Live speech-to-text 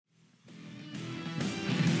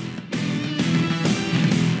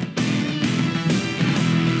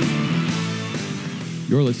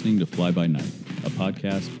You're listening to Fly By Night, a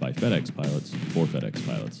podcast by FedEx pilots for FedEx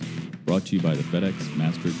pilots, brought to you by the FedEx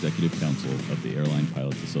Master Executive Council of the Airline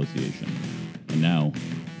Pilots Association. And now,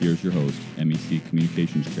 here's your host, MEC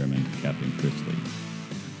Communications Chairman, Captain Chris Lee.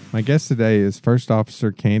 My guest today is First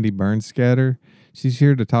Officer Candy Bernskatter. She's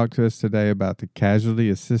here to talk to us today about the Casualty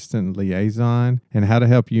Assistant Liaison and how to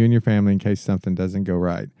help you and your family in case something doesn't go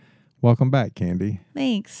right. Welcome back, Candy.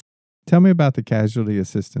 Thanks. Tell me about the Casualty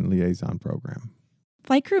Assistant Liaison program.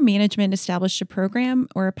 Flight Crew Management established a program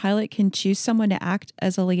where a pilot can choose someone to act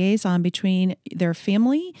as a liaison between their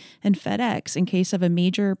family and FedEx in case of a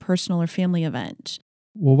major personal or family event.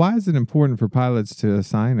 Well, why is it important for pilots to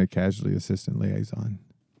assign a Casualty Assistant Liaison?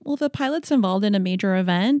 Well, if a pilot's involved in a major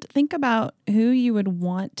event, think about who you would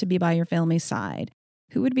want to be by your family's side.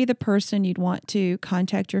 Who would be the person you'd want to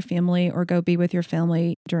contact your family or go be with your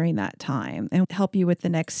family during that time and help you with the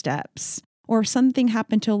next steps? Or if something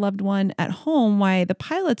happened to a loved one at home while the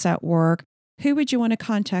pilot's at work, who would you want to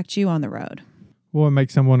contact you on the road? Well, what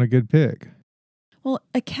makes someone a good pick? Well,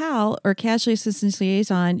 a CAL, or Casualty Assistance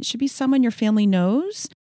Liaison, should be someone your family knows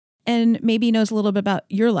and maybe knows a little bit about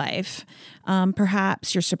your life,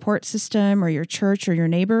 perhaps your support system or your church or your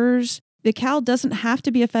neighbors. The CAL doesn't have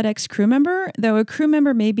to be a FedEx crew member, though a crew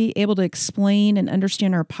member may be able to explain and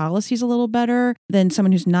understand our policies a little better than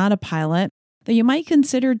someone who's not a pilot. Though you might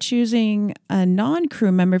consider choosing a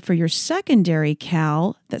non-crew member for your secondary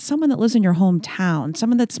CAL, that's someone that lives in your hometown,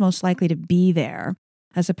 someone that's most likely to be there,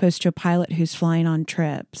 as opposed to a pilot who's flying on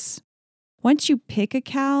trips. Once you pick a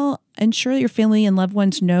CAL, ensure that your family and loved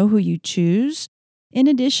ones know who you choose. In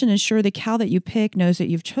addition, ensure the CAL that you pick knows that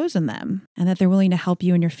you've chosen them and that they're willing to help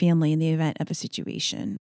you and your family in the event of a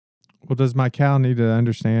situation. Well, does my CAL need to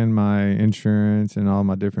understand my insurance and all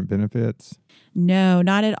my different benefits? No,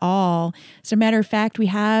 not at all. As a matter of fact, we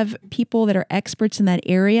have people that are experts in that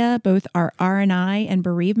area, both our R&I and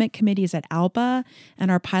bereavement committees at ALPA and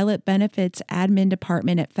our pilot benefits admin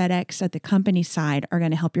department at FedEx at the company side are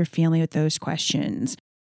going to help your family with those questions.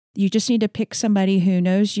 You just need to pick somebody who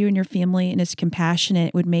knows you and your family and is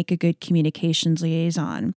compassionate, would make a good communications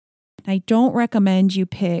liaison. I don't recommend you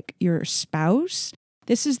pick your spouse.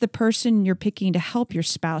 This is the person you're picking to help your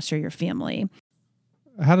spouse or your family.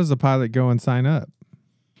 How does a pilot go and sign up?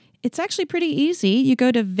 It's actually pretty easy. You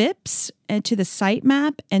go to VIPS and to the site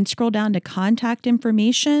map and scroll down to contact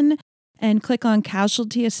information and click on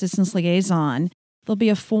Casualty Assistance Liaison. There'll be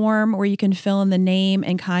a form where you can fill in the name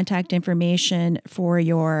and contact information for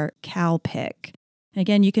your CAL pick.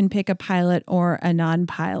 Again, you can pick a pilot or a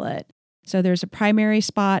non-pilot. So there's a primary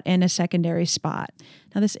spot and a secondary spot.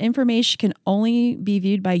 Now, this information can only be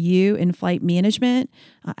viewed by you in flight management.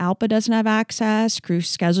 ALPA doesn't have access. Crew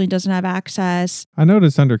scheduling doesn't have access. I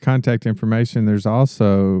noticed under contact information, there's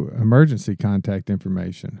also emergency contact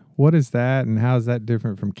information. What is that and how is that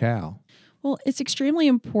different from CAL? Well, it's extremely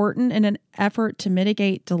important in an effort to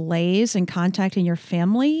mitigate delays in contacting your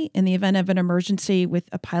family in the event of an emergency with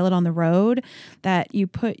a pilot on the road that you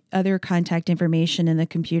put other contact information in the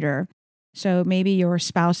computer. So maybe your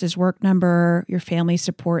spouse's work number, your family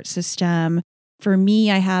support system. For me,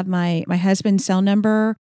 I have my husband's cell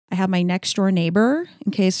number. I have my next door neighbor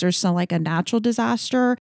in case there's some like a natural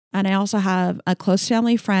disaster. And I also have a close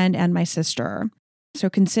family friend and my sister. So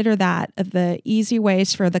consider that of the easy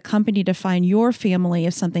ways for the company to find your family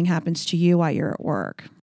if something happens to you while you're at work.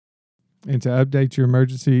 And to update your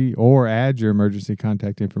emergency or add your emergency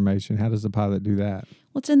contact information, how does the pilot do that?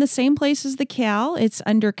 Well, it's in the same place as the CAL. It's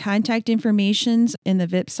under contact informations in the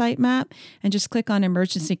VIP site map, and just click on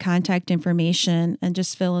emergency contact information and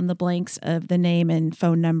just fill in the blanks of the name and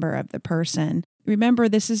phone number of the person. Remember,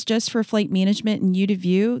 this is just for flight management and you to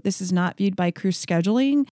view. This is not viewed by crew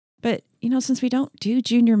scheduling. But, since we don't do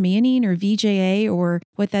junior manning or VJA or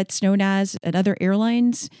what that's known as at other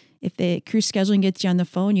airlines, if the crew scheduling gets you on the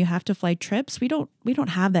phone, you have to fly trips. We don't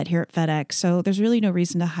have that here at FedEx. So there's really no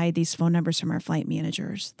reason to hide these phone numbers from our flight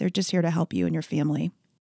managers. They're just here to help you and your family.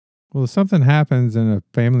 Well, if something happens and a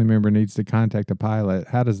family member needs to contact a pilot,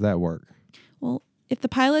 how does that work? Well, if the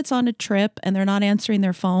pilot's on a trip and they're not answering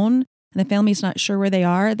their phone and the family's not sure where they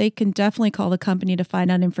are, they can definitely call the company to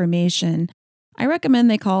find out information. I recommend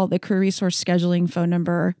they call the crew resource scheduling phone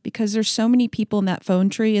number because there's so many people in that phone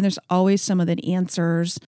tree and there's always someone that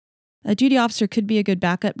answers. A duty officer could be a good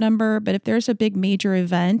backup number, but if there's a big major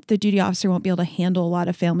event, the duty officer won't be able to handle a lot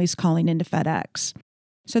of families calling into FedEx.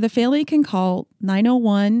 So the family can call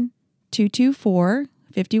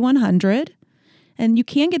 901-224-5100, and you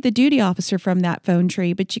can get the duty officer from that phone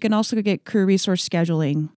tree, but you can also get crew resource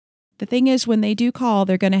scheduling. The thing is, when they do call,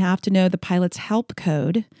 they're going to have to know the pilot's help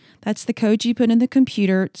code. That's the code you put in the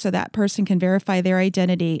computer so that person can verify their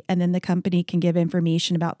identity, and then the company can give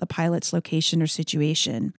information about the pilot's location or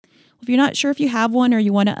situation. If you're not sure if you have one or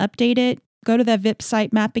you want to update it, go to the VIP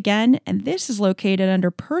site map again, and this is located under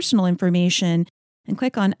personal information, and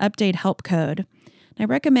click on Update Help Code. I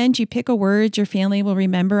recommend you pick a word your family will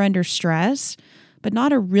remember under stress, but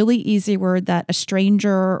not a really easy word that a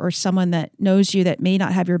stranger or someone that knows you that may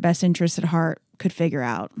not have your best interests at heart could figure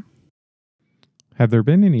out. Have there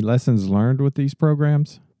been any lessons learned with these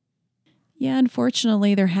programs? Yeah,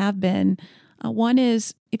 unfortunately, there have been. One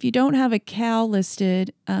is if you don't have a CAL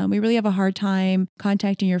listed, we really have a hard time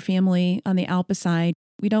contacting your family on the ALPA side.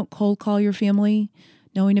 We don't cold call your family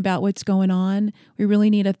knowing about what's going on. We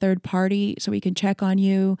really need a third party so we can check on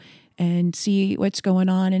you and see what's going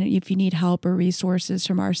on and if you need help or resources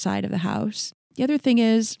from our side of the house. The other thing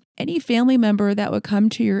is any family member that would come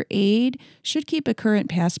to your aid should keep a current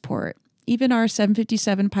passport. Even our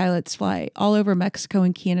 757 pilots fly all over Mexico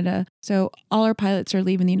and Canada, so all our pilots are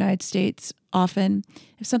leaving the United States often.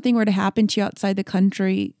 If something were to happen to you outside the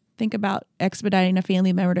country, think about expediting a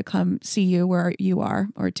family member to come see you where you are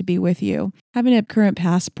or to be with you. Having a current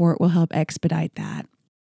passport will help expedite that.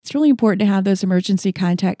 It's really important to have those emergency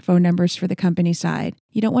contact phone numbers for the company side.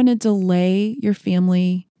 You don't want to delay your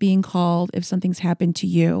family being called if something's happened to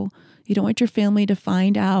you. You don't want your family to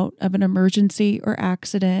find out of an emergency or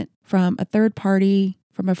accident from a third party,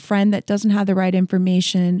 from a friend that doesn't have the right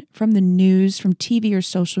information, from the news, from TV or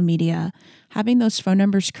social media. Having those phone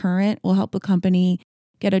numbers current will help the company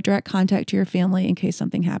get a direct contact to your family in case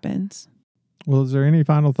something happens. Well, is there any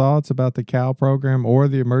final thoughts about the CAL program or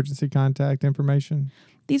the emergency contact information?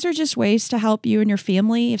 These are just ways to help you and your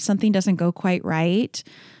family if something doesn't go quite right.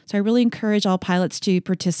 So I really encourage all pilots to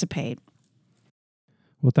participate.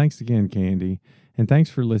 Well, thanks again, Candy, and thanks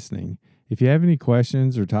for listening. If you have any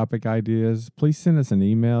questions or topic ideas, please send us an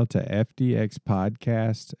email to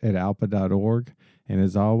fdxpodcast@alpa.org. And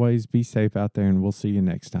as always, be safe out there, and we'll see you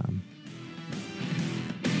next time.